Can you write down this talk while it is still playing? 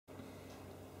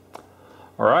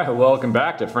All right, welcome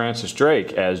back to Francis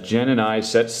Drake as Jen and I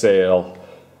set sail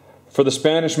for the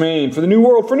Spanish Main, for the New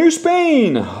World, for New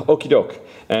Spain. Okie doke.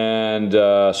 And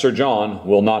Sir John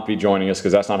will not be joining us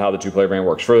because that's not how the two-player variant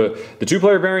works. For the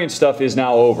two-player variant stuff is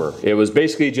now over. It was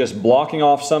basically just blocking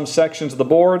off some sections of the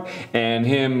board and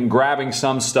him grabbing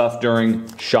some stuff during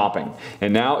shopping.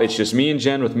 And now it's just me and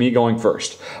Jen with me going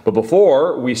first. But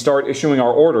before we start issuing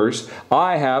our orders,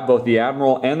 I have both the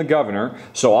Admiral and the Governor,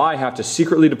 so I have to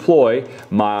secretly deploy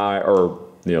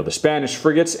the Spanish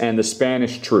frigates and the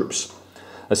Spanish troops.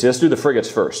 Let's do the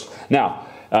frigates first. Now,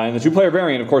 in the two-player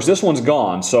variant, of course, this one's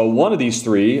gone. So one of these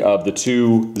three of the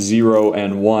 2, 0,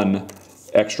 and 1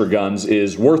 extra guns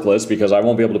is worthless because I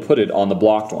won't be able to put it on the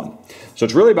blocked one. So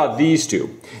it's really about these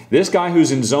two. This guy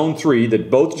who's in Zone 3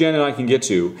 that both Jen and I can get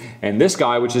to, and this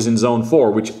guy which is in Zone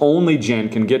 4 which only Jen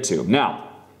can get to. Now,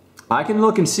 I can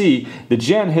look and see that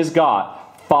Jen has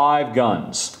got 5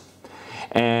 guns.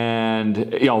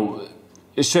 And,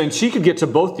 so she could get to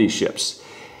both these ships.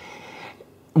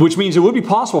 Which means it would be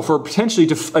possible for her potentially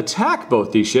to attack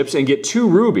both these ships and get 2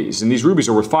 rubies. And these rubies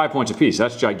are worth 5 points apiece.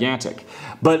 That's gigantic.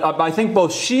 But I think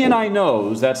both she and I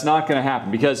knows that's not going to happen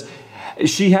because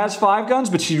she has 5 guns,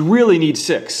 but she really needs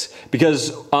 6.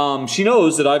 Because she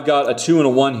knows that I've got a 2 and a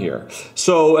 1 here.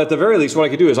 So at the very least, what I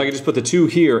could do is I could just put the 2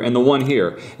 here and the 1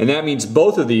 here. And that means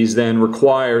both of these then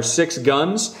require 6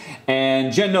 guns.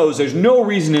 And Jen knows there's no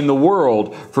reason in the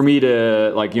world for me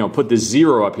to put this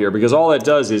 0 up here because all that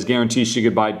does is guarantee she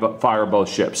could fire both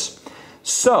ships.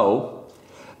 So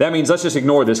that means let's just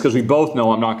ignore this because we both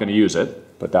know I'm not going to use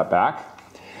it. Put that back.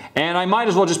 And I might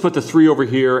as well just put the 3 over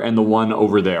here and the 1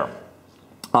 over there.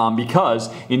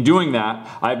 Because in doing that,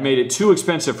 I've made it too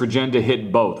expensive for Jen to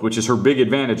hit both, which is her big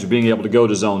advantage of being able to go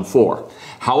to Zone 4.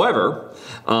 However,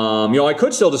 I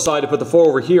could still decide to put the 4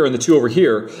 over here and the 2 over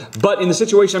here, but in the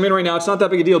situation I'm in right now, it's not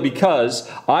that big a deal because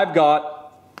I've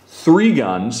got 3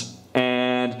 guns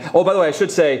and, oh, by the way, I should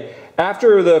say,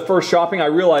 after the first shopping, I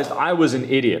realized I was an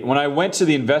idiot. When I went to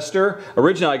the investor,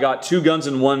 originally I got 2 guns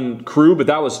and 1 crew, but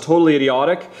that was totally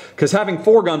idiotic because having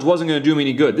 4 guns wasn't going to do me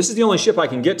any good. This is the only ship I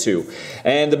can get to,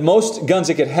 and the most guns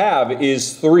it could have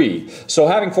is 3. So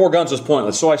having 4 guns was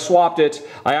pointless. So I swapped it.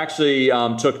 I actually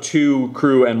took 2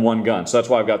 crew and 1 gun. So that's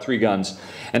why I've got 3 guns.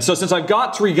 And so since I've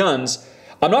got 3 guns,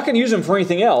 I'm not going to use them for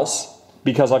anything else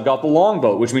because I've got the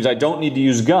longboat, which means I don't need to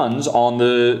use guns on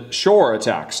the shore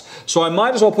attacks. So I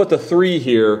might as well put the 3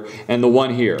 here and the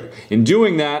 1 here. In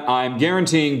doing that, I'm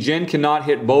guaranteeing Jen cannot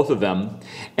hit both of them,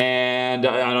 and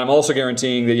I'm also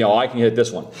guaranteeing that I can hit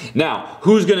this one. Now,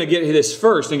 who's going to get this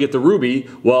first and get the ruby?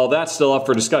 Well, that's still up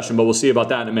for discussion, but we'll see about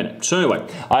that in a minute. So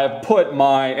anyway, I have put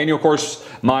and of course,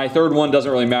 my 3rd one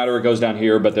doesn't really matter. It goes down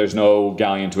here, but there's no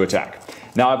galleon to attack.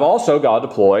 Now, I've also got to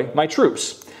deploy my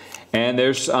troops. And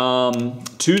there's 2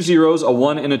 0s, a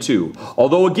 1, and a 2.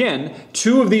 Although again,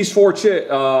 2 of these 4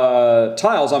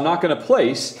 tiles I'm not going to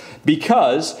place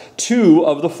because 2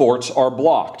 of the forts are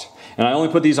blocked. And I only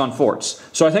put these on forts.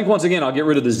 So I think once again I'll get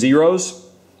rid of the 0s.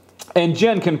 And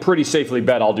Jen can pretty safely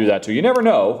bet I'll do that too. You never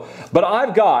know. But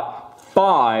I've got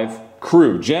 5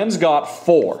 crew. Jen's got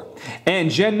 4.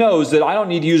 And Jen knows that I don't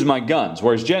need to use my guns,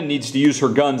 whereas Jen needs to use her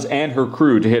guns and her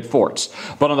crew to hit forts.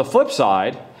 But on the flip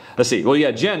side, let's see. Well,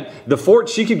 yeah, Jen, the fort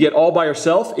she could get all by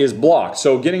herself is blocked.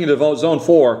 So getting into Zone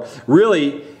 4,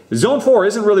 really, Zone 4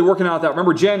 isn't really working out that.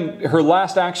 Remember, Jen, her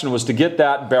last action was to get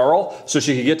that barrel so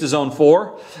she could get to Zone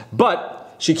 4.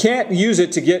 But she can't use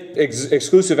it to get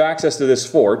exclusive access to this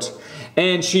fort.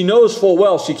 And she knows full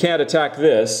well she can't attack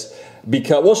this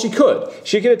because, well, she could.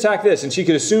 She could attack this and she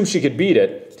could assume she could beat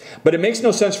it. But it makes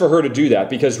no sense for her to do that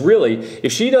because really,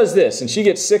 if she does this and she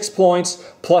gets 6 points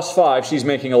plus 5, she's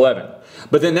making 11.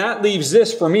 But then that leaves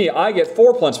this for me. I get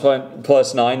 4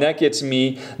 plus 9. That gets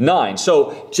me 9.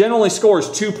 So Jen only scores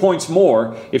 2 points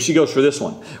more if she goes for this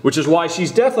one, which is why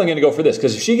she's definitely going to go for this.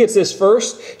 Because if she gets this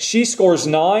first, she scores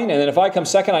 9. And then if I come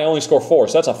second, I only score 4.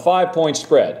 So that's a 5-point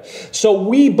spread. So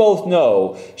we both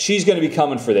know she's going to be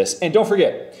coming for this. And don't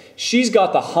forget, she's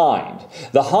got the Hind.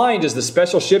 The Hind is the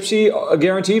special ship she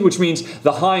guaranteed, which means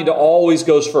the Hind always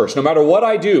goes first. No matter what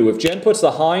I do, if Jen puts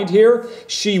the Hind here,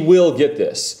 she will get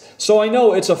this. So I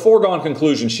know it's a foregone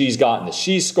conclusion she's gotten this.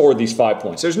 She's scored these 5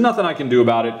 points. There's nothing I can do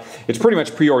about it. It's pretty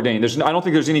much preordained. I don't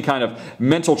think there's any kind of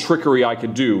mental trickery I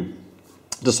could do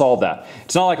to solve that.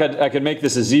 It's not like I could make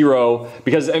this a 0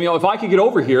 because if I could get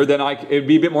over here, then it'd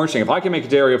be a bit more interesting. If I can make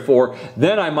it to area 4,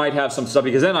 then I might have some stuff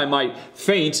because then I might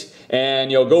feint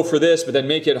and go for this, but then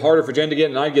make it harder for Jen to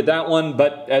get, and I'd get that one.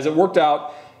 But as it worked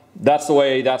out, that's the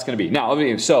way that's going to be. Now,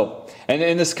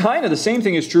 and this kind of the same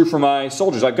thing is true for my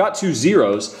soldiers. I've got 2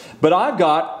 0s, but I've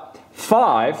got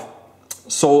 5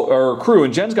 crew,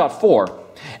 and Jen's got 4.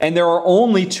 And there are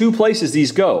only two places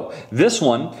these go. This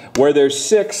one, where there's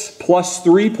 6 plus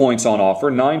 3 points on offer,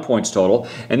 9 points total.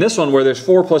 And this one, where there's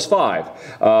 4 plus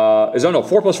 5.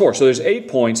 4 plus 4. So there's 8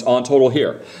 points on total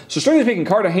here. So strictly speaking,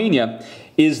 Cartagena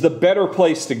is the better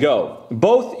place to go.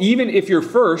 Both, even if you're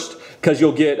first, because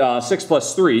you'll get 6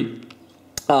 plus 3.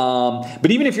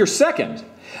 But even if you're second,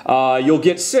 you'll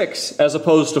get 6 as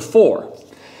opposed to 4.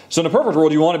 So in a perfect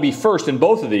world, you want to be first in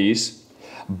both of these,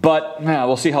 but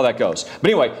we'll see how that goes.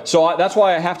 But anyway, so that's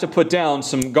why I have to put down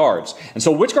some guards. And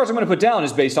so which guards I'm going to put down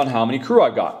is based on how many crew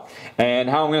I've got and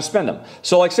how I'm going to spend them.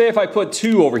 So like say if I put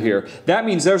 2 over here, that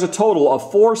means there's a total of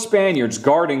 4 Spaniards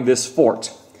guarding this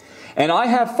fort. And I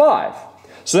have 5.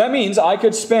 So that means I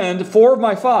could spend 4 of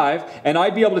my 5 and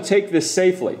I'd be able to take this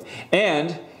safely.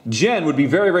 And Jen would be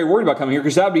very, very worried about coming here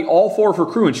because that would be all 4 of her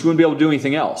crew and she wouldn't be able to do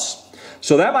anything else.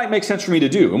 So that might make sense for me to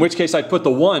do, in which case I'd put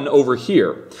the 1 over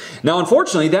here. Now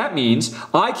unfortunately that means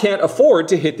I can't afford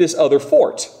to hit this other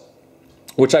fort,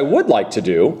 which I would like to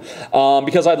do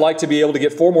because I'd like to be able to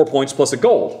get 4 more points plus a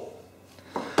gold.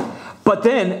 But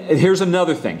then here's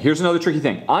another thing. Here's another tricky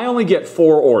thing. I only get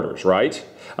 4 orders, right?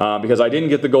 Because I didn't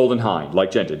get the Golden Hind like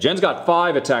Jen did. Jen's got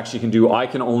 5 attacks she can do. I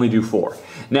can only do 4.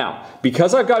 Now,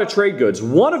 because I've got to trade goods,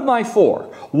 one of my 4,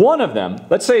 one of them,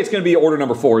 let's say it's going to be order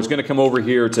number 4, is going to come over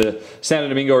here to Santo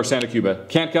Domingo or Santa Cuba.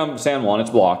 Can't come San Juan, it's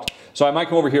blocked. So I might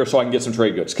come over here so I can get some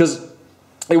trade goods. Because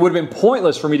it would have been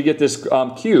pointless for me to get this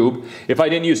cube if I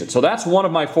didn't use it. So that's one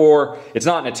of my 4, it's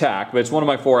not an attack, but it's one of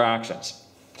my 4 actions.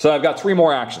 So I've got 3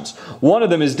 more actions. One of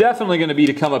them is definitely going to be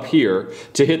to come up here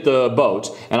to hit the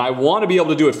boat. And I want to be able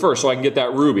to do it first so I can get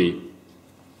that ruby.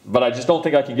 But I just don't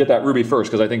think I can get that ruby first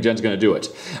because I think Jen's going to do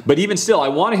it. But even still, I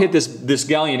want to hit this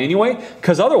galleon anyway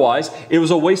because otherwise it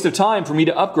was a waste of time for me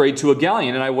to upgrade to a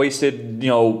galleon and I wasted, it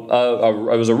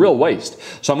was a real waste.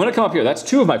 So I'm going to come up here. That's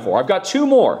 2 of my 4. I've got 2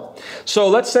 more. So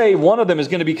let's say one of them is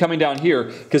going to be coming down here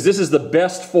because this is the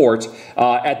best fort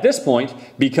at this point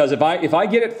because if I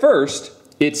get it first,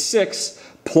 it's 6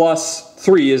 plus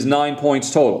 3 is 9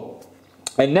 points total.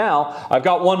 And now I've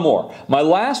got 1 more. My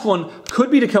last one could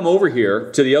be to come over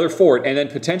here to the other fort and then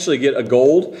potentially get a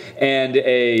gold and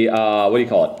a,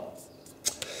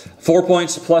 4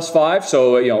 points plus 5,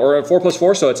 so, or 4 plus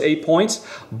 4, so it's 8 points.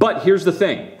 But here's the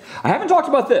thing. I haven't talked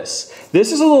about this.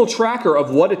 This is a little tracker of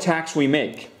what attacks we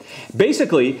make.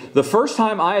 Basically, the first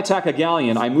time I attack a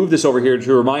galleon, I move this over here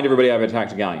to remind everybody I've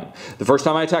attacked a galleon. The first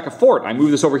time I attack a fort, I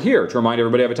move this over here to remind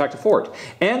everybody I've attacked a fort.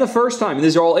 And the first time, and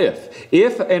these are all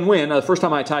if and when, the first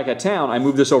time I attack a town, I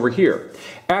move this over here.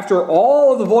 After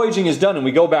all of the voyaging is done and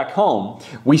we go back home,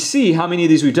 we see how many of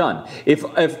these we've done. If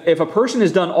a person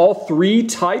has done all 3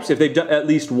 types, if they've done at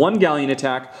least 1 galleon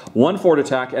attack, 1 fort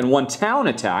attack, and 1 town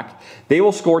attack, they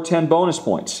will score 10 bonus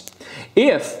points.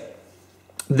 If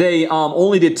they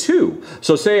only did 2.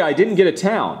 So say I didn't get a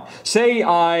town. Say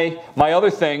my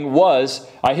other thing was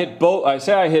I hit both.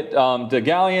 Say I hit the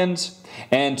galleons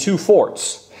and 2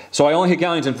 forts. So I only hit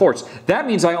galleons and forts. That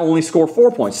means I only score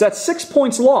 4 points. That's 6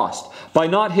 points lost by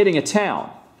not hitting a town.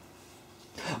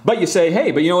 But you say,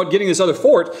 hey, but you know what, getting this other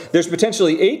fort, there's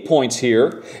potentially 8 points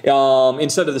here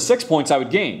instead of the 6 points I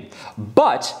would gain.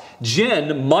 But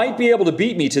Jen might be able to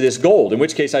beat me to this gold, in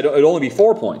which case it would only be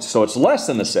 4 points, so it's less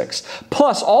than the 6.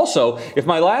 Plus, also, if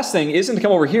my last thing isn't to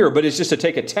come over here, but it's just to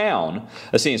take a town,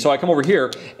 let's see, so I come over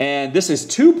here, and this is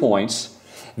 2 points,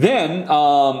 then,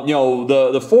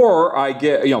 the 4 I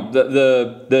get,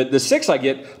 the 6 I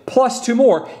get, plus 2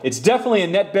 more, it's definitely a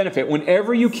net benefit.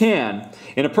 Whenever you can,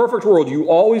 in a perfect world, you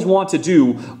always want to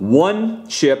do 1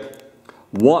 ship,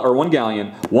 1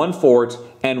 galleon, 1 fort,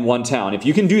 and 1 town. If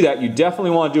you can do that, you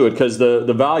definitely want to do it because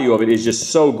the value of it is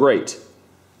just so great.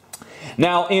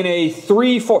 Now, in a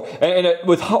 3-4,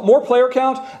 with more player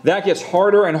count, that gets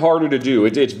harder and harder to do.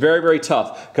 It's very, very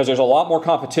tough because there's a lot more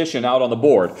competition out on the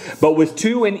board. But with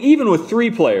 2 and even with 3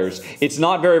 players, it's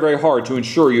not very, very hard to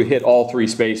ensure you hit all 3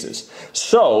 spaces.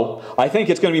 So, I think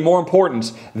it's going to be more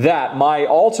important that my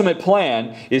ultimate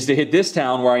plan is to hit this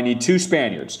town where I need 2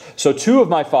 Spaniards. So 2 of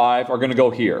my 5 are going to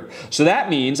go here. So that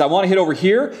means I want to hit over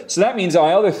here. So that means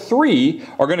my other 3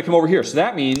 are going to come over here. So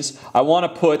that means I want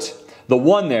to put the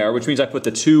 1 there, which means I put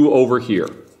the 2 over here.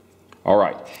 All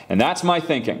right, and that's my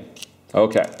thinking.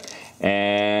 Okay,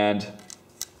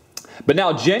 but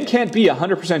now Jen can't be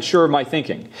 100% sure of my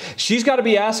thinking. She's got to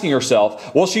be asking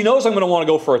herself, well, she knows I'm going to want to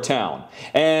go for a town.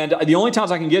 And the only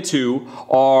towns I can get to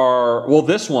are, well,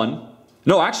 this one.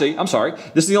 No, actually, I'm sorry.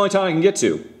 This is the only town I can get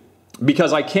to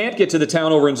because I can't get to the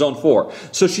town over in Zone 4.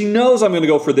 So she knows I'm going to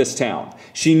go for this town.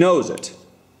 She knows it.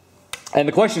 And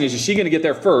the question is she going to get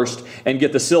there first and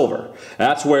get the silver?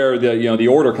 That's where the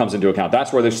order comes into account.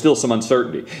 That's where there's still some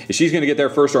uncertainty. Is she going to get there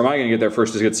first, or am I going to get there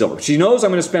first to get silver? She knows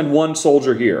I'm going to spend 1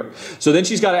 soldier here. So then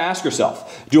she's got to ask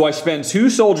herself, do I spend 2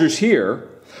 soldiers here,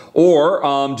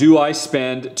 or do I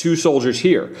spend 2 soldiers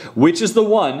here? Which is the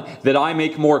one that I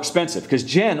make more expensive? Because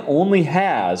Jen only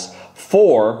has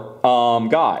 4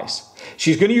 guys.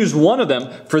 She's going to use one of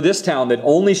them for this town that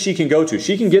only she can go to.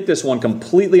 She can get this one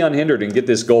completely unhindered and get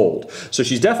this gold. So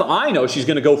she's definitely, I know she's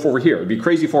going to go for over here. It'd be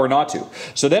crazy for her not to.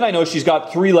 So then I know she's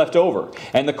got 3 left over.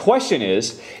 And the question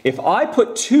is, if I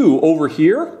put 2 over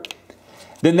here,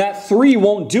 then that 3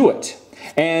 won't do it.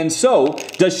 And so,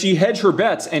 does she hedge her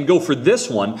bets and go for this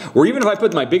one? Or even if I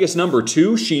put my biggest number,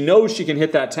 2, she knows she can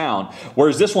hit that town.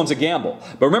 Whereas this one's a gamble.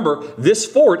 But remember, this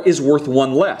fort is worth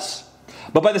 1 less.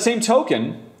 But by the same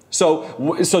token, so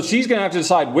she's going to have to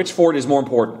decide which fort is more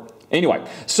important. Anyway,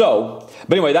 but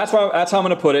anyway, that's how I'm going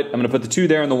to put it. I'm going to put the 2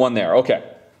 there and the 1 there. Okay.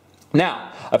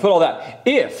 Now, I put all that.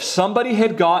 If somebody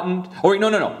had gotten, oh wait,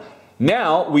 no.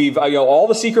 Now we've, all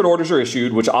the secret orders are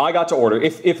issued, which I got to order.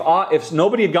 If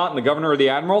nobody had gotten the governor or the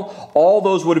admiral, all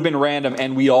those would have been random,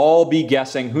 and we all be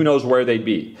guessing who knows where they'd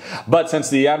be. But since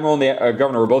the admiral and the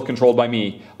governor were both controlled by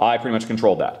me, I pretty much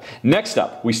controlled that. Next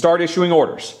up, we start issuing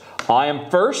orders. I am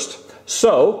first.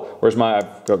 So, I've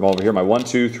got them over here, my 1,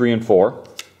 2, 3, and 4.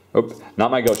 Oop, not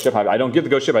my ghost ship. I don't get the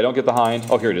ghost ship. I don't get the hind.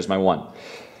 Oh, here it is, my 1.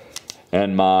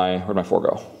 And where'd my 4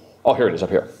 go? Oh, here it is, up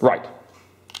here. Right.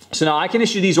 So now I can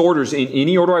issue these orders in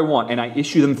any order I want, and I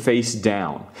issue them face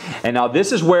down. And now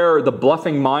this is where the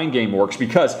bluffing mind game works,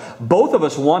 because both of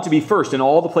us want to be first in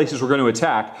all the places we're going to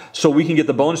attack, so we can get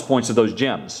the bonus points of those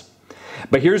gems.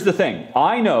 But here's the thing.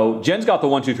 I know Jen's got the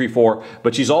 1, 2, 3, 4,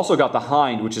 but she's also got the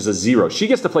hind, which is a 0. She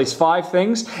gets to place 5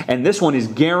 things, and this one is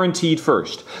guaranteed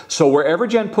first. So wherever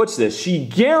Jen puts this, she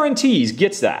guarantees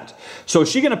gets that. So is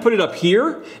she going to put it up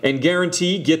here and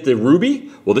guarantee get the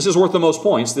ruby? Well, this is worth the most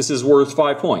points. This is worth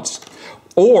 5 points.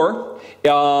 Or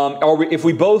if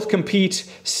we both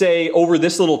compete, say, over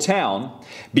this little town,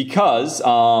 because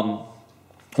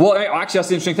well, actually, that's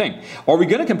the interesting thing. Are we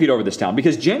going to compete over this town?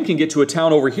 Because Jen can get to a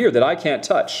town over here that I can't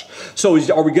touch. So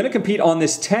are we going to compete on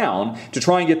this town to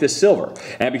try and get this silver?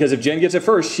 And because if Jen gets it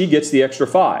first, she gets the extra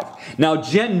 5. Now,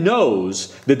 Jen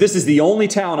knows that this is the only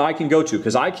town I can go to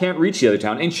because I can't reach the other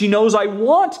town. And she knows I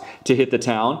want to hit the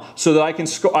town so that I can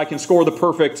score the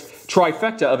perfect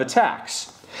trifecta of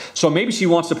attacks. So maybe she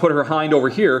wants to put her hind over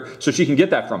here so she can get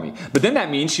that from me. But then that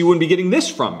means she wouldn't be getting this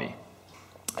from me.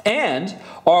 And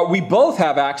we both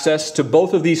have access to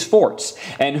both of these forts.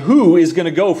 And who is going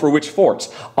to go for which forts?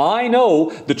 I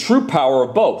know the troop power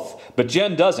of both, but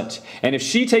Jen doesn't. And if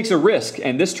she takes a risk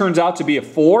and this turns out to be a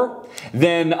 4,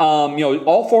 then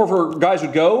all 4 of her guys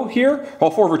would go here, all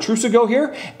 4 of her troops would go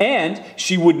here, and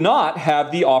she would not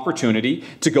have the opportunity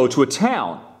to go to a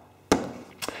town.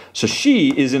 So she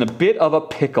is in a bit of a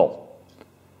pickle.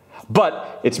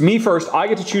 But it's me first. I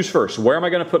get to choose first. Where am I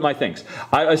going to put my things?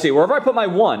 I say, wherever I put my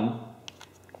 1,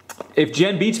 if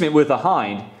Jen beats me with a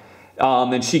hind,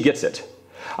 then she gets it.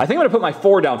 I think I'm going to put my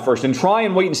 4 down first and try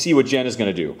and wait and see what Jen is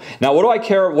going to do. Now, what do I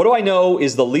care? What do I know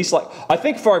is the least like? I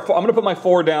think I'm going to put my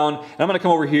 4 down, and I'm going to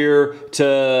come over here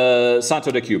to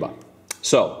Santo de Cuba.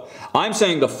 So I'm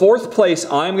saying the 4th place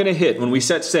I'm going to hit when we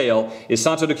set sail is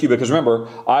Santo de Cuba, because remember,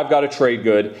 I've got a trade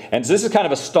good, and so this is kind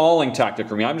of a stalling tactic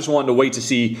for me. I'm just wanting to wait to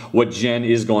see what Jen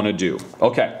is going to do.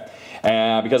 Okay,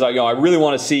 because I really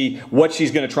want to see what she's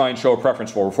going to try and show a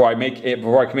preference for before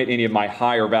I commit any of my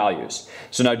higher values.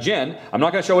 So now Jen, I'm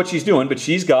not going to show what she's doing, but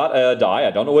she's got a die.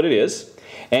 I don't know what it is,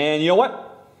 and you know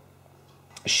what?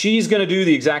 She's going to do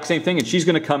the exact same thing, and she's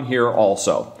going to come here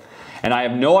also. And I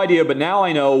have no idea, but now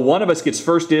I know one of us gets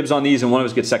first dibs on these and one of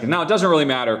us gets second. Now, it doesn't really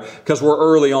matter because we're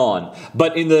early on.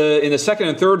 But in the second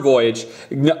and third voyage,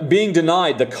 being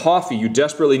denied the coffee you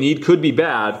desperately need could be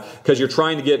bad because you're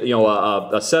trying to get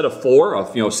a set of 4,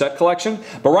 a set collection.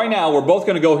 But right now, we're both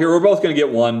going to go here. We're both going to get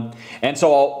 1. And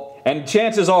so, and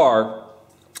chances are,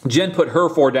 Jen put her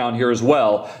 4 down here as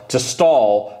well to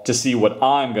stall to see what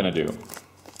I'm going to do.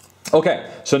 Okay,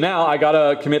 so now I got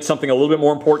to commit something a little bit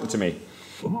more important to me.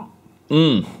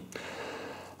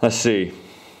 Let's see.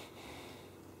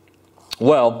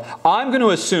 Well, I'm going to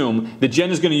assume that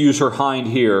Jen is going to use her hind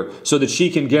here so that she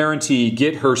can guarantee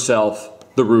get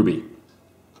herself the ruby,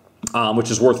 which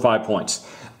is worth 5 points.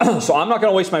 So I'm not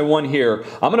going to waste my 1 here.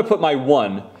 I'm going to put my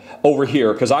 1 over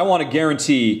here because I want to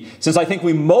guarantee, since I think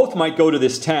we both might go to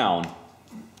this town,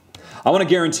 I want to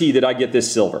guarantee that I get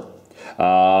this silver.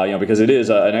 Because it is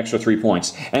an extra 3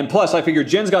 points. And plus, I figure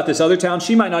Jen's got this other town.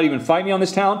 She might not even fight me on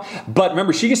this town. But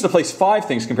remember, she gets to place 5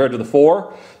 things compared to the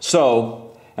 4.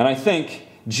 So, and I think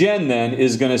Jen then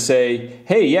is going to say,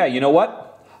 hey, yeah, you know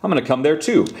what? I'm going to come there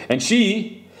too. And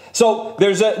so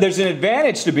there's an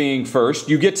advantage to being first.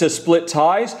 You get to split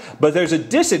ties, but there's a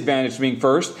disadvantage to being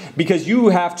first because you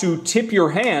have to tip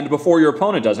your hand before your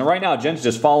opponent does. And right now, Jen's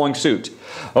just following suit.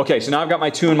 Okay, so now I've got my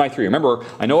 2 and my 3. Remember,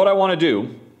 I know what I want to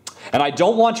do. And I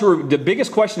don't want to, the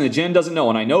biggest question that Jen doesn't know,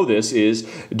 and I know this, is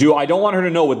I don't want her to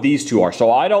know what these two are.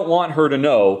 So I don't want her to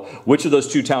know which of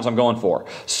those 2 towns I'm going for.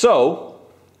 So,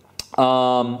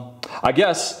 I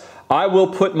guess I will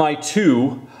put my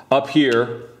 2 up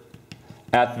here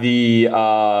at the,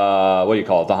 what do you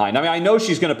call it, the hind. I mean, I know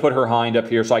she's going to put her hind up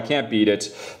here, so I can't beat it.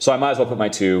 So I might as well put my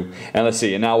 2. And let's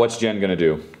see, and now what's Jen going to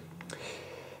do?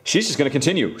 She's just going to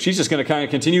continue. She's just going to kind of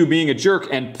continue being a jerk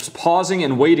and pausing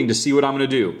and waiting to see what I'm going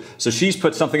to do. So she's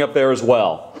put something up there as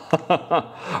well.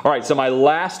 All right, so my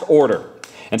last order.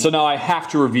 And so now I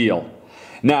have to reveal.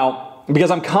 Now,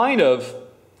 because I'm kind of,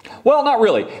 well, not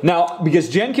really. Now, because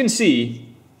Jen can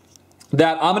see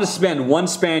that I'm going to spend 1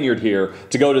 Spaniard here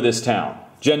to go to this town.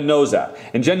 Jen knows that.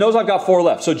 And Jen knows I've got 4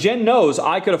 left. So Jen knows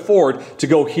I could afford to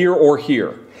go here or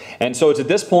here. And so it's at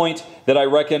this point that I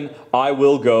reckon I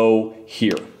will go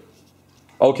here.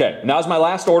 Okay, now's my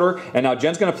last order, and now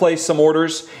Jen's going to place some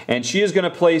orders, and she is going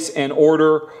to place an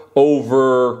order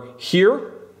over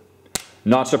here.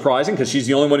 Not surprising, because she's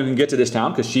the only one who can get to this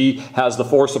town, because she has the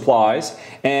 4 supplies.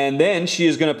 And then she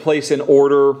is going to place an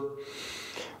order,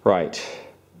 right,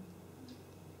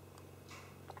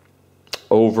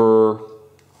 over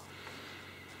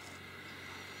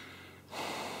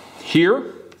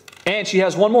here. And she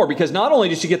has 1 more, because not only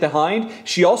did she get the hind,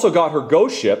 she also got her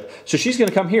ghost ship, so she's going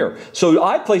to come here. So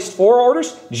I placed 4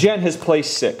 orders, Jen has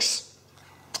placed 6.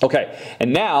 Okay,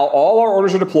 and now all our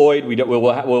orders are deployed.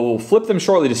 We'll flip them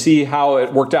shortly to see how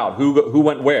it worked out, who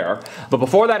went where. But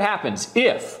before that happens,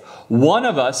 if one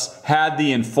of us had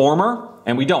the informer,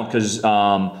 and we don't because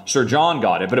Sir John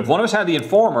got it, but if one of us had the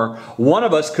informer, one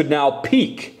of us could now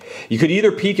peek. You could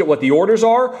either peek at what the orders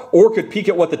are, or could peek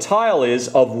at what the tile is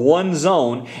of one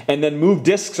zone, and then move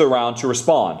discs around to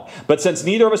respond. But since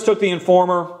neither of us took the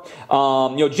informer,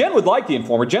 Jen would like the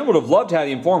informer. Jen would have loved to have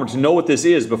the informer to know what this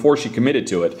is before she committed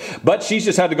to it. But she's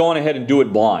just had to go on ahead and do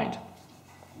it blind.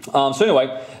 So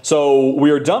anyway, so we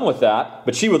are done with that,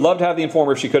 but she would love to have the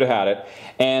informer if she could have had it.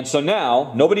 And so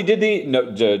now,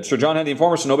 Sir John had the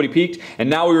informer, so nobody peeked, and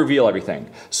now we reveal everything.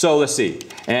 So let's see.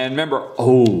 And remember,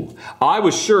 I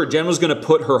was sure Jen was going to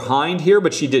put her hind here,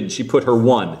 but she didn't. She put her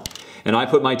 1, and I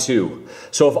put my 2.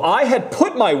 So if I had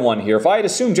put my 1 here, if I had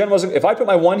assumed Jen wasn't, if I put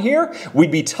my 1 here, we'd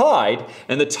be tied,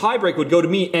 and the tiebreak would go to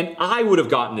me, and I would have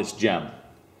gotten this gem.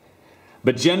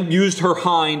 But Jen used her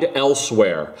hind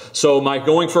elsewhere. So my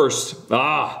going first.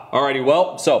 Alrighty,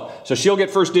 well, so she'll get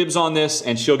first dibs on this,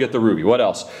 and she'll get the ruby. What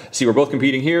else? See, we're both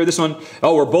competing here. This one,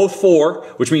 we're both 4,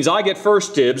 which means I get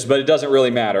first dibs, but it doesn't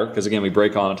really matter, because again, we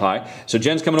break on a tie. So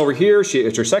Jen's coming over here. It's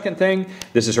her 2nd thing.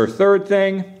 This is her 3rd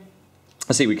thing.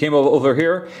 Let's see, we came over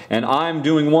here, and I'm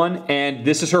doing 1, and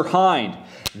this is her hind.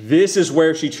 This is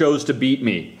where she chose to beat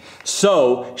me.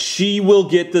 So she will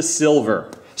get the silver.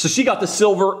 So she got the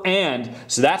silver, and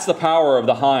so that's the power of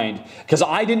the hind, because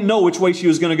I didn't know which way she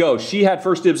was going to go. She had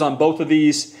first dibs on both of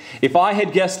these. If I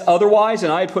had guessed otherwise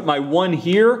and I had put my 1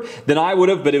 here, then I would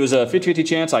have, but it was a 50-50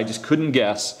 chance. I just couldn't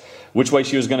guess which way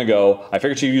she was going to go. I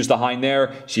figured she'd use the hind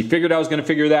there. She figured I was going to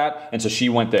figure that, and so she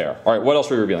went there. All right, what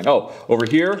else were we revealing? Over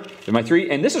here, in my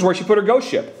 3, and this is where she put her ghost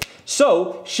ship.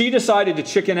 So she decided to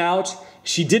chicken out.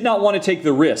 She did not want to take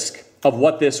the risk of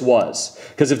what this was.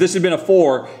 Because if this had been a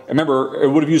 4, remember, it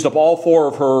would have used up all 4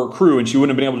 of her crew and she wouldn't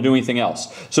have been able to do anything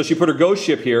else. So she put her ghost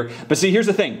ship here. But see, here's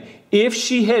the thing. If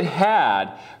she had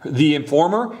had the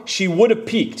informer, she would have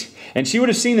peeked. And she would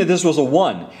have seen that this was a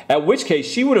 1. At which case,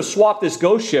 she would have swapped this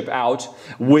ghost ship out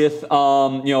with,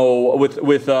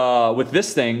 with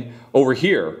this thing over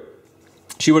here.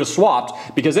 She would have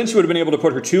swapped, because then she would have been able to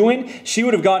put her 2 in. She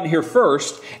would have gotten here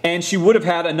first, and she would have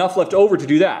had enough left over to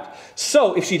do that.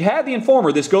 So if she'd had the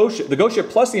informer, the ghost ship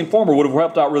plus the informer would have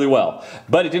helped out really well.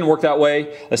 But it didn't work that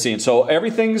way. Let's see. And so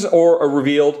everything's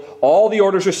revealed. All the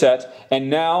orders are set. And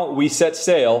now we set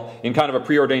sail in kind of a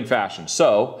preordained fashion.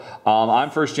 So I'm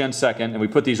first, Jen second. And we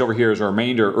put these over here as a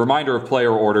reminder of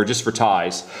player order just for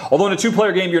ties. Although in a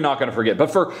 2-player game, you're not going to forget. But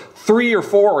for 3 or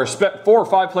 4 or 4 or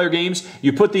 5 player games,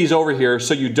 you put these over here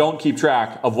so you don't keep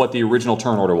track of what the original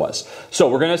turn order was. So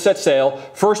we're going to set sail.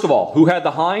 First of all, who had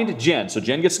the hind? Jen. So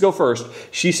Jen gets to go first.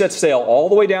 She sets sail all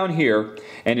the way down here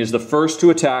and is the first to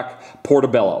attack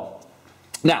Portobello.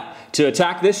 Now, to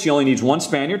attack this, she only needs 1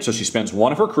 Spaniard, so she spends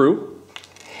 1 of her crew.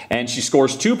 And she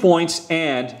scores 2 points,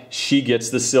 and she gets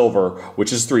the silver,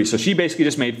 which is 3. So she basically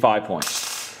just made 5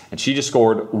 points. And she just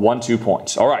scored 1-2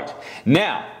 points. All right.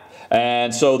 Now,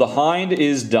 and so the hind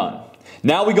is done.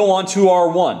 Now we go on to our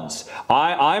ones.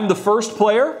 I'm the first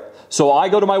player, so I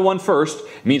go to my one first.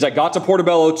 It means I got to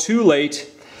Portobello too late,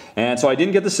 and so I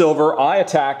didn't get the silver. I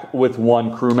attack with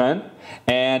 1 crewman,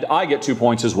 and I get 2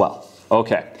 points as well.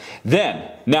 Okay.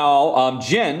 Then, now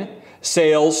Jen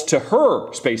sails to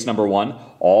her space number 1,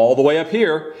 all the way up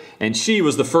here, and she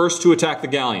was the first to attack the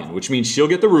galleon, which means she'll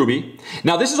get the ruby.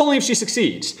 Now, this is only if she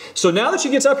succeeds. So now that she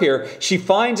gets up here, she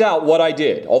finds out what I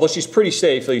did, although she's pretty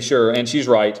safely sure, and she's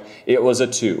right, it was a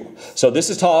 2. So this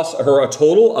is toss her a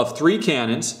total of 3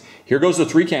 cannons. Here goes the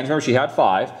 3 cannons. Remember, she had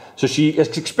 5. So she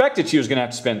expected she was going to have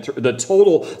to spend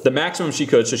the maximum she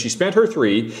could. So she spent her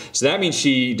 3. So that means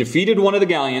she defeated one of the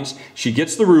galleons. She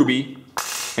gets the ruby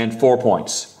and 4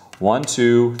 points. 1,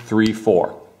 2, 3,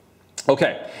 4.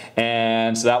 Okay,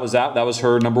 and so that was that. That was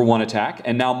her number 1 attack.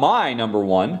 And now my number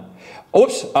 1.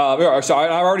 Oops, sorry,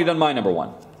 I've already done my number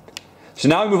 1. So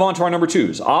now we move on to our number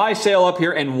 2s. I sail up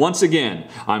here, and once again,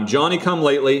 I'm Johnny come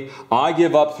lately. I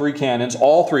give up 3 cannons,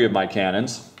 all 3 of my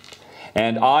cannons,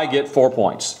 and I get 4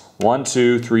 points. 1,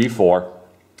 2, 3, 4.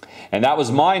 And that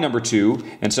was my number 2.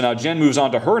 And so now Jen moves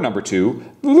on to her number 2.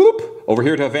 Bloop, over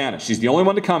here to Havana. She's the only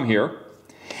one to come here.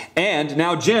 And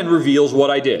now Jen reveals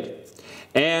what I did.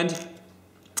 And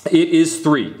it is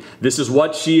 3. This is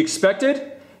what she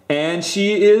expected, and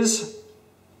she is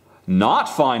not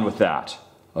fine with that.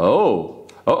 Oh,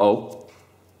 uh-oh.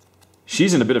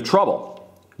 She's in a bit of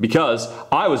trouble because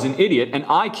I was an idiot and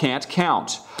I can't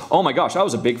count. Oh my gosh, I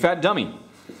was a big fat dummy.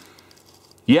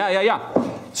 Yeah.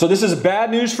 So this is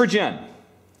bad news for Jen.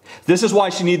 This is why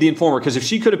she needed the informer, because if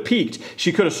she could have peeked,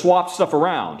 she could have swapped stuff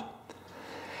around.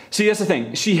 See, that's the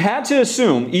thing. She had to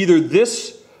assume either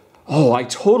this... Oh, I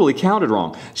totally counted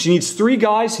wrong. She needs 3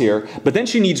 guys here, but then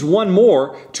she needs 1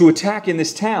 more to attack in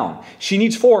this town. She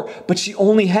needs 4, but she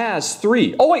only has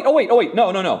 3. Oh, wait.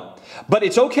 No. But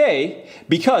it's okay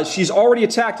because she's already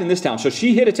attacked in this town. So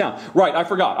she hit a town. Right, I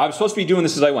forgot. I was supposed to be doing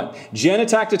this as I went. Jen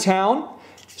attacked a town,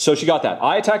 so she got that.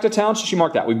 I attacked a town, so she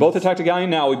marked that. We both attacked a galleon.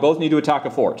 Now we both need to attack a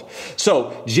fort.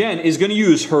 So Jen is going to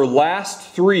use her last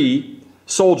 3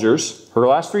 soldiers, her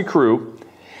last 3 crew.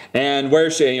 And where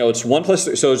she, it's 1 plus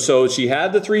 3. So she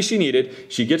had the 3 she needed.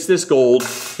 She gets this gold,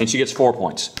 and she gets 4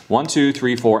 points. 1, 2,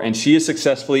 3, 4. And she has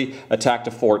successfully attacked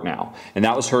a fort now. And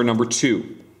that was her number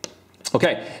 2.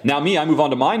 Okay, now me, I move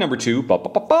on to my number 2.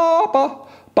 Number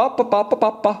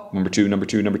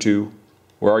 2.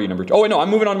 Where are you, number 2? Oh, wait, no, I'm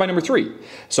moving on to my number 3.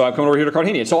 So I'm coming over here to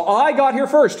Cartagena. So I got here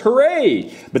first.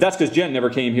 Hooray! But that's because Jen never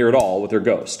came here at all with her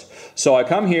ghost. So I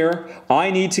come here. I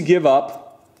need to give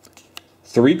up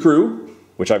 3 crew,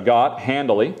 which I've got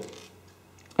handily.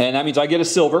 And that means I get a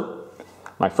silver,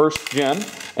 my first gem,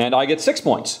 and I get 6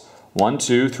 points. 1,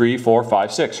 2, 3, 4,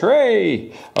 5, 6.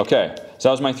 Hooray! Okay, so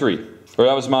that was my 3. Or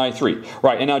that was my 3.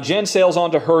 Right, and now Jen sails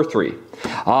on to her 3.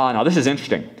 Now this is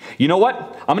interesting. You know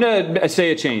what? I'm going to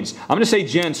say a change. I'm going to say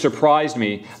Jen surprised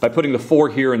me by putting the 4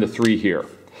 here and the 3 here.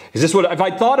 Because this would, if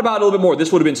I thought about it a little bit more,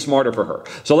 this would have been smarter for her.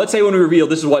 So let's say when we reveal,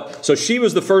 this is what, so she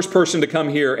was the first person to come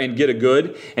here and get a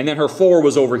good, and then her 4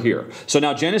 was over here. So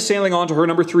now Jen is sailing on to her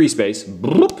number 3 space,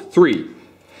 bloop, 3,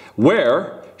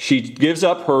 where she gives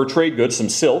up her trade goods, some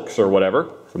silks or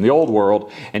whatever, from the old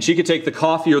world, and she could take the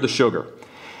coffee or the sugar.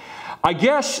 I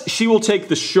guess she will take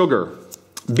the sugar,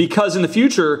 because in the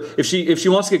future, if she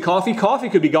wants to get coffee, coffee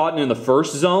could be gotten in the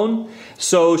first zone.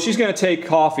 So she's going to take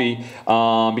coffee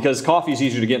because coffee is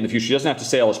easier to get in the future. She doesn't have to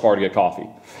sail as far to get coffee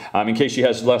in case she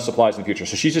has less supplies in the future.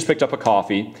 So she's just picked up a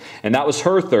coffee, and that was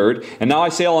her 3rd. And now I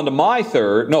sail onto my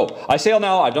 3rd. No, I sail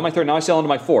now. I've done my 3rd. Now I sail onto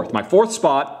my 4th. My 4th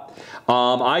spot,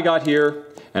 I got here,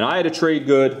 and I had a trade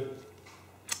good,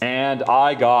 and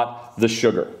I got the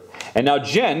sugar. And now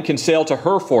Jen can sail to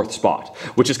her 4th spot,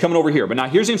 which is coming over here. But now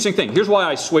here's the interesting thing. Here's why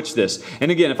I switched this.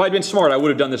 And again, if I'd been smart, I would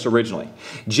have done this originally.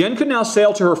 Jen could now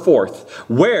sail to her 4th,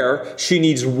 where she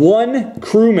needs 1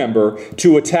 crew member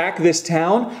to attack this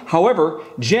town. However,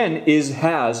 Jen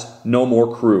has no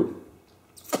more crew.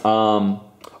 Oh,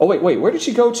 wait. Where did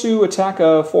she go to attack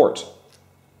a fort?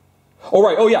 Oh,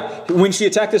 right. Oh, yeah. When she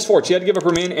attacked this fort, she had to give up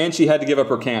her men and she had to give up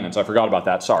her cannons. I forgot about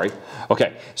that. Sorry.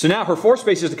 Okay. So now her 4th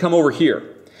space is to come over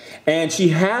here. And she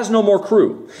has no more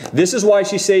crew. This is why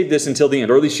she saved this until the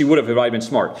end, or at least she would have if I had been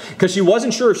smart. Because she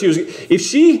wasn't sure if she was...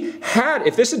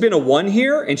 If this had been a 1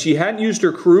 here and she hadn't used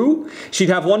her crew, she'd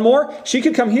have 1 more. She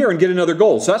could come here and get another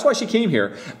gold. So that's why she came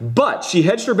here. But she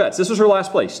hedged her bets. This was her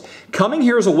last place. Coming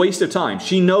here is a waste of time.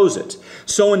 She knows it.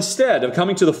 So instead of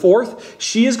coming to the 4th,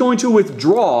 she is going to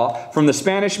withdraw from the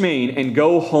Spanish Main and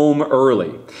go home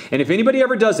early. And if anybody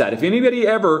ever does that, if anybody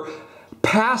ever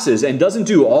passes and doesn't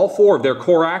do all 4 of their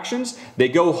core actions, they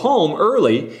go home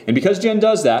early, and because Jen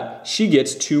does that, she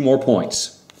gets 2 more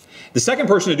points. The second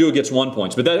person to do it gets 1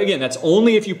 point, but that, again, that's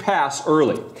only if you pass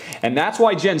early. And that's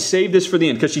why Jen saved this for the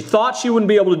end, because she thought she wouldn't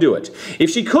be able to do it. If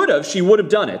she could have, she would have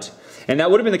done it. And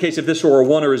that would have been the case if this were a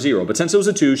 1 or a 0. But since it was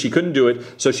a 2, she couldn't do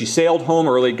it, so she sailed home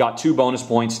early, got 2 bonus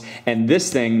points, and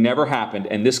this thing never happened,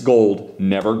 and this gold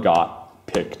never got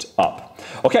picked up.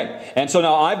 Okay, and so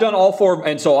now I've done all 4,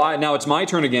 and so now it's my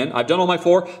turn again. I've done all my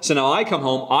 4, so now I come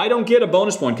home. I don't get a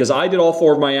bonus point because I did all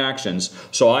 4 of my actions,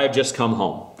 so I have just come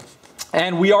home.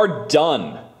 And we are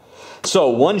done. So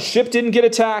 1 ship didn't get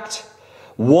attacked,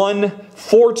 1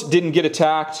 fort didn't get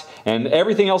attacked, and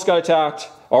everything else got attacked.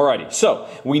 Alrighty, so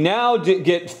we now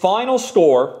get final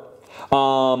score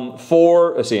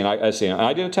for, let's see, and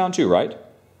I did a town too, right?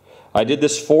 I did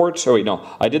this fort, oh wait, no,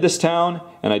 I did this town,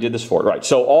 and I did this fort. Right,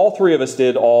 so all 3 of us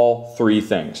did all 3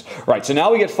 things. Right, so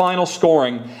now we get final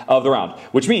scoring of the round,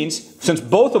 which means, since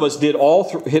both of us did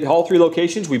hit all 3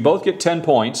 locations, we both get 10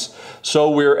 points.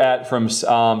 So we're at from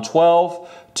 12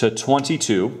 to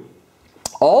 22.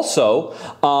 Also,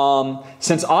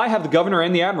 since I have the governor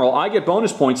and the admiral, I get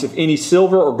bonus points if any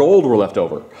silver or gold were left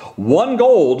over. 1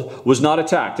 gold was not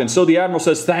attacked, and so the admiral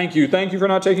says, thank you for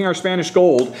not taking our Spanish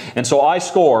gold, and so I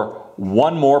score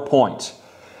 1 more point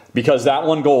because that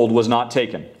 1 gold was not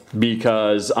taken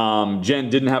because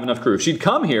Jen didn't have enough crew. If she'd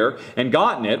come here and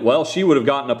gotten it, well, she would have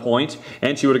gotten a point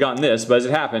and she would have gotten this, but as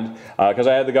it happened, because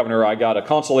I had the governor, I got a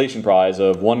consolation prize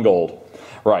of 1 gold.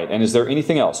 Right, and is there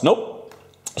anything else? Nope.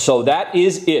 So that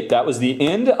is it. That was the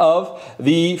end of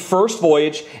the first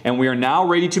voyage, and we are now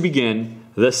ready to begin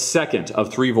the second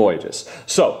of 3 voyages.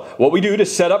 So what we do to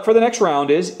set up for the next round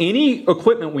is any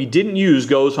equipment we didn't use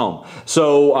goes home.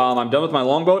 So I'm done with my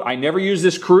longboat. I never used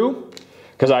this crew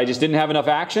because I just didn't have enough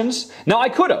actions. Now I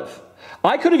could have.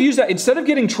 I could have used that. Instead of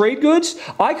getting trade goods,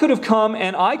 I could have come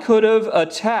and I could have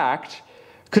attacked.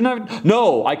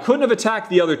 No, I couldn't have attacked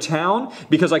the other town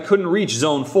because I couldn't reach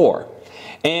Zone 4.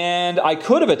 And I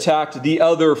could have attacked the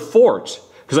other fort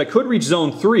because I could reach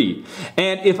Zone 3.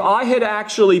 And if I had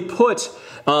actually put,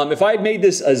 if I had made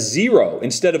this a 0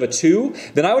 instead of a 2,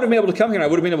 then I would have been able to come here and I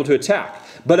would have been able to attack.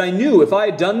 But I knew if I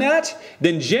had done that,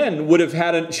 then Jen would have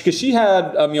had, because she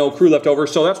had crew left over,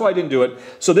 so that's why I didn't do it.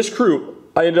 So this crew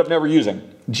I ended up never using.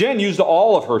 Jen used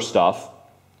all of her stuff.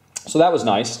 So that was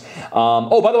nice.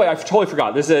 Oh, by the way, I totally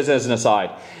forgot. This is as an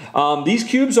aside. These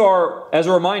cubes are, as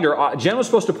a reminder, Jen was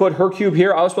supposed to put her cube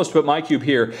here. I was supposed to put my cube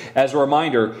here as a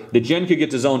reminder that Jen could get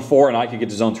to Zone 4 and I could get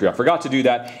to Zone 3. I forgot to do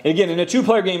that. And again, in a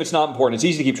 2-player game, it's not important. It's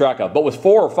easy to keep track of. But with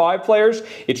 4 or 5 players,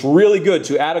 it's really good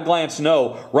to, at a glance,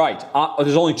 know, right,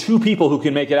 there's only 2 people who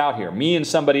can make it out here, me and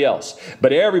somebody else.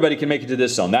 But everybody can make it to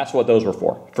this zone. That's what those were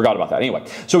for. Forgot about that. Anyway,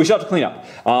 so we still have to clean up.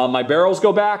 My barrels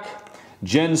go back.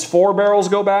 Jen's 4 barrels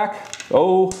go back.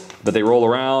 Oh, but they roll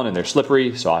around and they're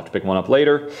slippery, so I'll have to pick one up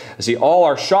later. I see all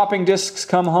our shopping discs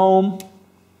come home.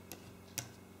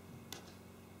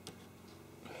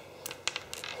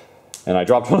 And I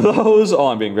dropped one of those. Oh,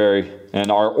 I'm being very...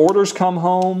 And our orders come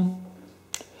home.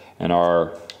 And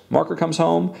our marker comes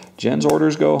home. Jen's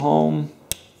orders go home.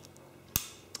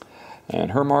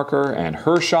 And her marker and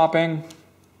her shopping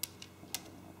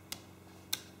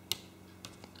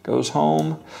goes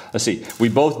home. Let's see. We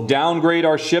both downgrade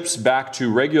our ships back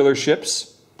to regular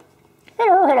ships.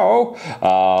 Hello, hello.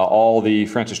 All the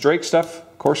Francis Drake stuff,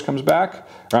 of course, comes back.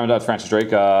 Not Francis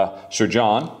Drake, Sir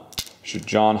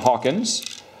John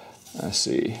Hawkins. Let's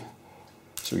see.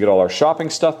 So we get all our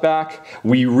shopping stuff back.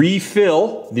 We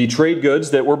refill the trade goods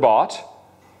that were bought.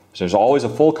 So there's always a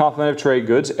full complement of trade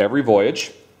goods every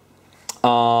voyage.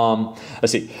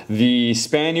 Let's see. The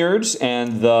Spaniards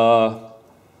and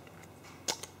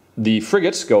the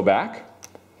frigates go back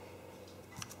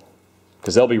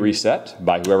because they'll be reset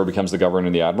by whoever becomes the governor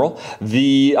and the admiral.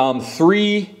 The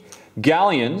 3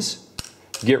 galleons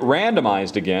get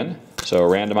randomized again. So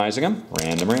randomizing them.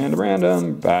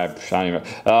 Random.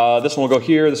 This one will go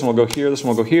here, this one will go here, this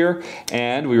one will go here.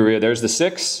 And there's the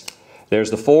 6. There's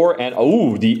the 4, and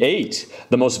oh, the 8.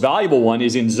 The most valuable one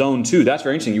is in Zone 2. That's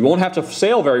very interesting. You won't have to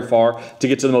sail very far to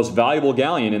get to the most valuable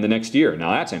galleon in the next year.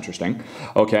 Now that's interesting.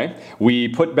 Okay, we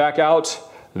put back out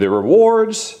the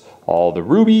rewards, all the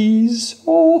rubies.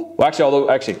 Oh,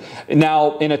 well, actually,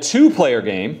 now in a 2-player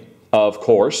game, of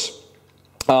course,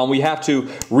 we have to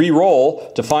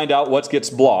re-roll to find out what gets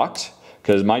blocked,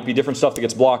 because it might be different stuff that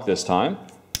gets blocked this time.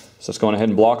 So let's go ahead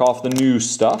and block off the new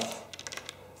stuff.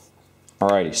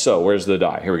 Alrighty, so where's the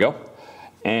die? Here we go.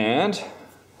 And,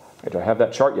 do I have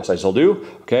that chart? Yes, I still do.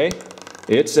 Okay,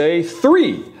 it's a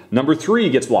 3. number 3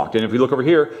 gets blocked. And if we look over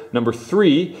here, number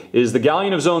 3 is the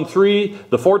galleon of Zone 3,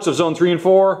 the forts of Zone 3 and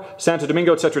 4, Santo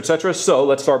Domingo, etc., etc. So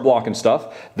let's start blocking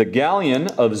stuff. The galleon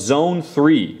of Zone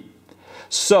 3.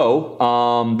 So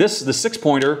the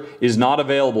 6-pointer is not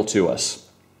available to us.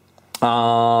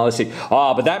 Let's see.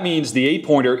 But that means the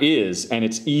 8-pointer is, and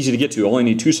it's easy to get to. Only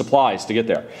need 2 supplies to get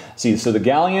there. See, so the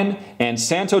galleon and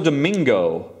Santo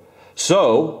Domingo.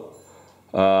 So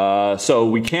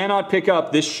we cannot pick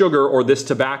up this sugar or this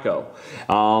tobacco,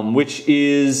 which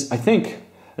is, I think,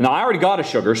 now I already got a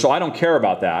sugar, so I don't care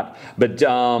about that. But you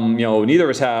know, neither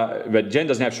of us have. But Jen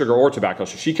doesn't have sugar or tobacco,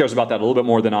 so she cares about that a little bit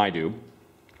more than I do.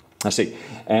 Let's see,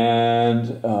 and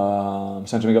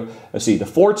Santo Domingo. Let's see, the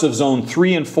forts of Zone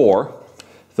 3 and 4.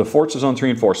 The forts of Zone 3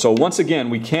 and 4. So once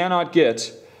again, we cannot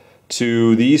get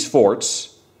to these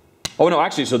forts. Oh no,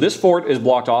 actually, so this fort is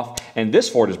blocked off, and this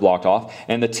fort is blocked off,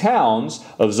 and the towns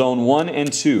of Zone 1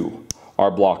 and 2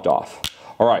 are blocked off.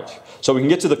 All right, so we can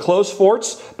get to the close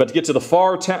forts, but to get to the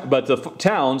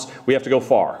towns, we have to go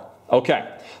far. Okay,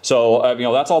 so you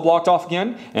know, that's all blocked off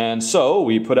again, and so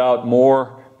we put out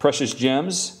more precious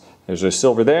gems. There's a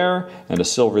silver there, and a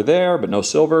silver there, but no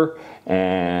silver,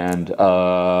 and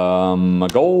a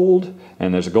gold,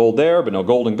 and there's a gold there, but no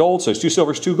gold and gold, so there's 2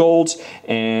 silvers, 2 golds,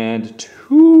 and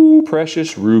 2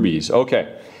 precious rubies.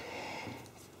 Okay.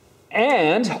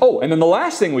 And, oh, and then the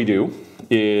last thing we do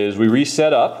is we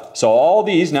reset up, so all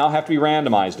these now have to be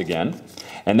randomized again,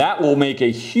 and that will make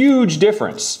a huge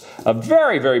difference, a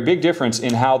very, very big difference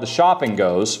in how the shopping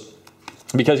goes.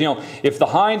 Because, you know, if the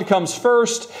hind comes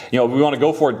first, you know, we want to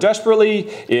go for it desperately.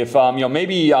 If, you know,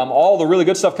 maybe all the really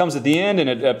good stuff comes at the end, and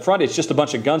at front it's just a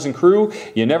bunch of guns and crew,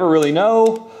 you never really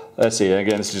know. Let's see,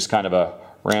 again, this is just kind of a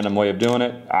random way of doing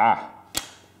it.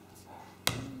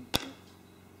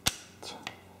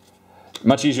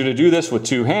 Much easier to do this with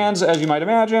 2 hands, as you might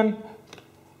imagine.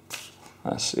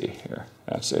 Let's see here.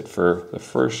 That's it for the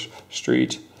first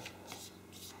street.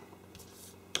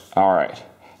 All right.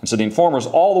 And so the informer's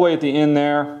all the way at the end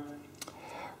there.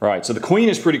 Right, so the queen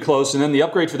is pretty close, and then the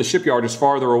upgrade for the shipyard is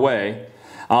farther away.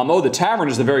 Oh, the tavern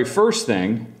is the very first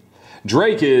thing.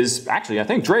 Drake is, actually, I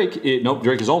think Drake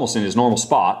is almost in his normal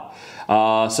spot.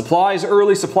 Supplies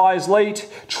early, supplies late.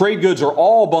 Trade goods are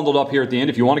all bundled up here at the end.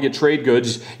 If you want to get trade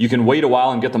goods, you can wait a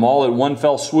while and get them all at one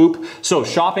fell swoop. So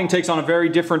shopping takes on a very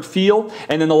different feel.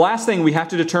 And then the last thing, we have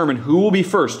to determine who will be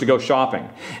first to go shopping.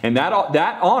 And that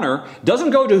honor doesn't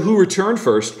go to who returned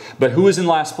first, but who is in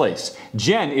last place.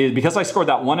 Jen is, because I scored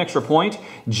that 1 extra point,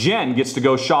 Jen gets to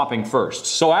go shopping first.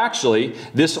 So actually,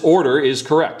 this order is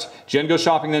correct. Jen goes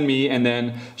shopping, then me, and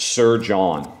then Sir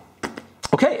John.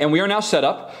 Okay, and we are now set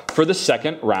up for the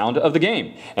second round of the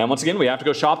game. And once again, we have to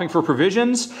go shopping for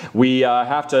provisions. We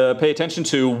have to pay attention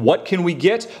to what can we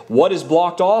get, what is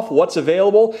blocked off, what's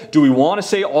available. Do we want to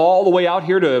say all the way out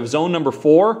here to zone number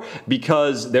 4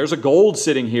 because there's a gold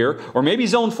sitting here? Or maybe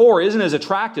zone 4 isn't as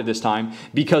attractive this time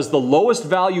because the lowest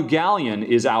value galleon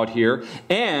is out here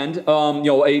and you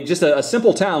know, just a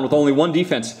simple town with only 1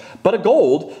 defense, but a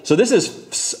gold. So this is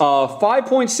 5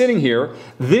 points sitting here.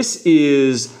 This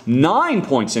is 9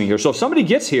 points sitting here. So if somebody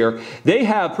gets here, they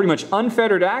have pretty much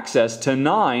unfettered access to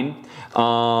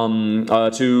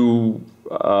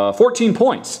 14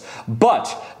 points.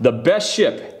 But the best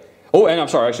ship, oh, and I'm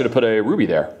sorry, I should have put a ruby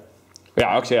there.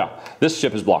 Yeah, okay, yeah. This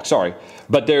ship is blocked, sorry.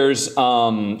 But there's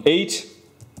 13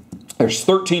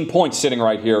 points sitting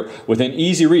right here within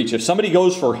easy reach. If somebody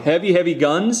goes for heavy, heavy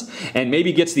guns and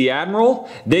maybe gets the Admiral,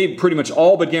 they pretty much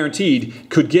all but guaranteed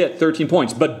could get 13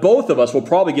 points. But both of us will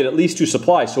probably get at least 2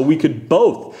 supplies, so we could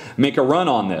both make a run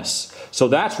on this. So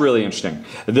that's really interesting.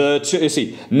 You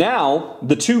see, now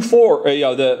the 2 forts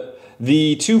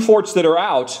that are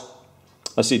out,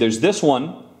 let's see, there's this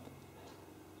one,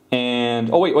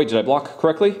 and, oh wait, did I block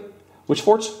correctly? Which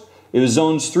forts? It was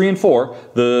zones 3 and 4,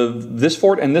 this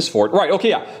fort and this fort. Right,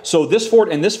 okay, yeah. So this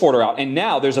fort and this fort are out. And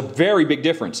now there's a very big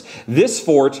difference. This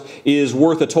fort is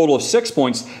worth a total of 6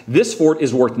 points. This fort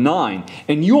is worth 9.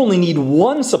 And you only need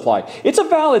 1 supply. It's a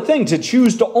valid thing to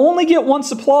choose to only get 1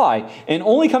 supply and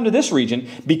only come to this region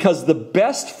because the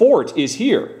best fort is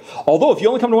here. Although if you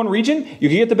only come to 1 region, you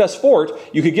could get the best fort,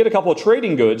 you could get a couple of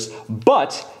trading goods,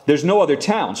 but there's no other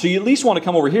town. So you at least want to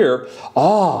come over here.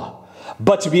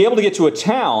 But to be able to get to a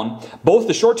town, both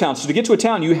the short towns, so to get to a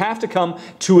town, you have to come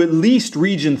to at least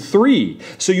region 3.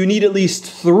 So you need at least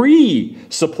 3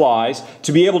 supplies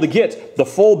to be able to get the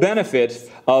full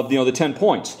benefit of the 10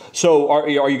 points. So are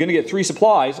you going to get 3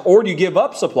 supplies, or do you give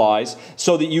up supplies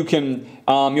so that you can,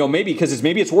 maybe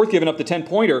it's worth giving up the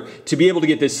 10-pointer to be able to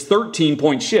get this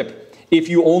 13-point ship if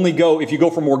you go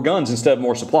for more guns instead of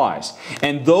more supplies.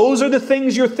 And those are the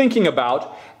things you're thinking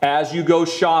about as you go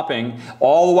shopping,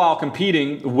 all the while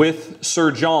competing with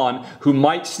Sir John, who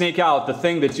might snake out the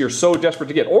thing that you're so desperate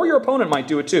to get. Or your opponent might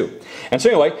do it too. And so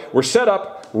anyway, we're set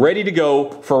up, ready to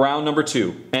go for round number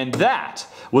 2. And that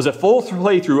was a full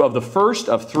playthrough of the first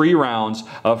of 3 rounds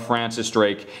of Francis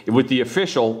Drake with the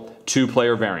official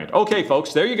 2-player variant. Okay,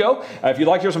 folks, there you go. If you'd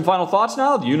like to hear some final thoughts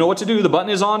now, you know what to do. The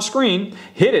button is on screen.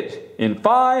 Hit it in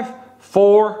 5,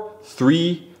 4,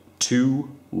 3, 2,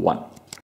 1.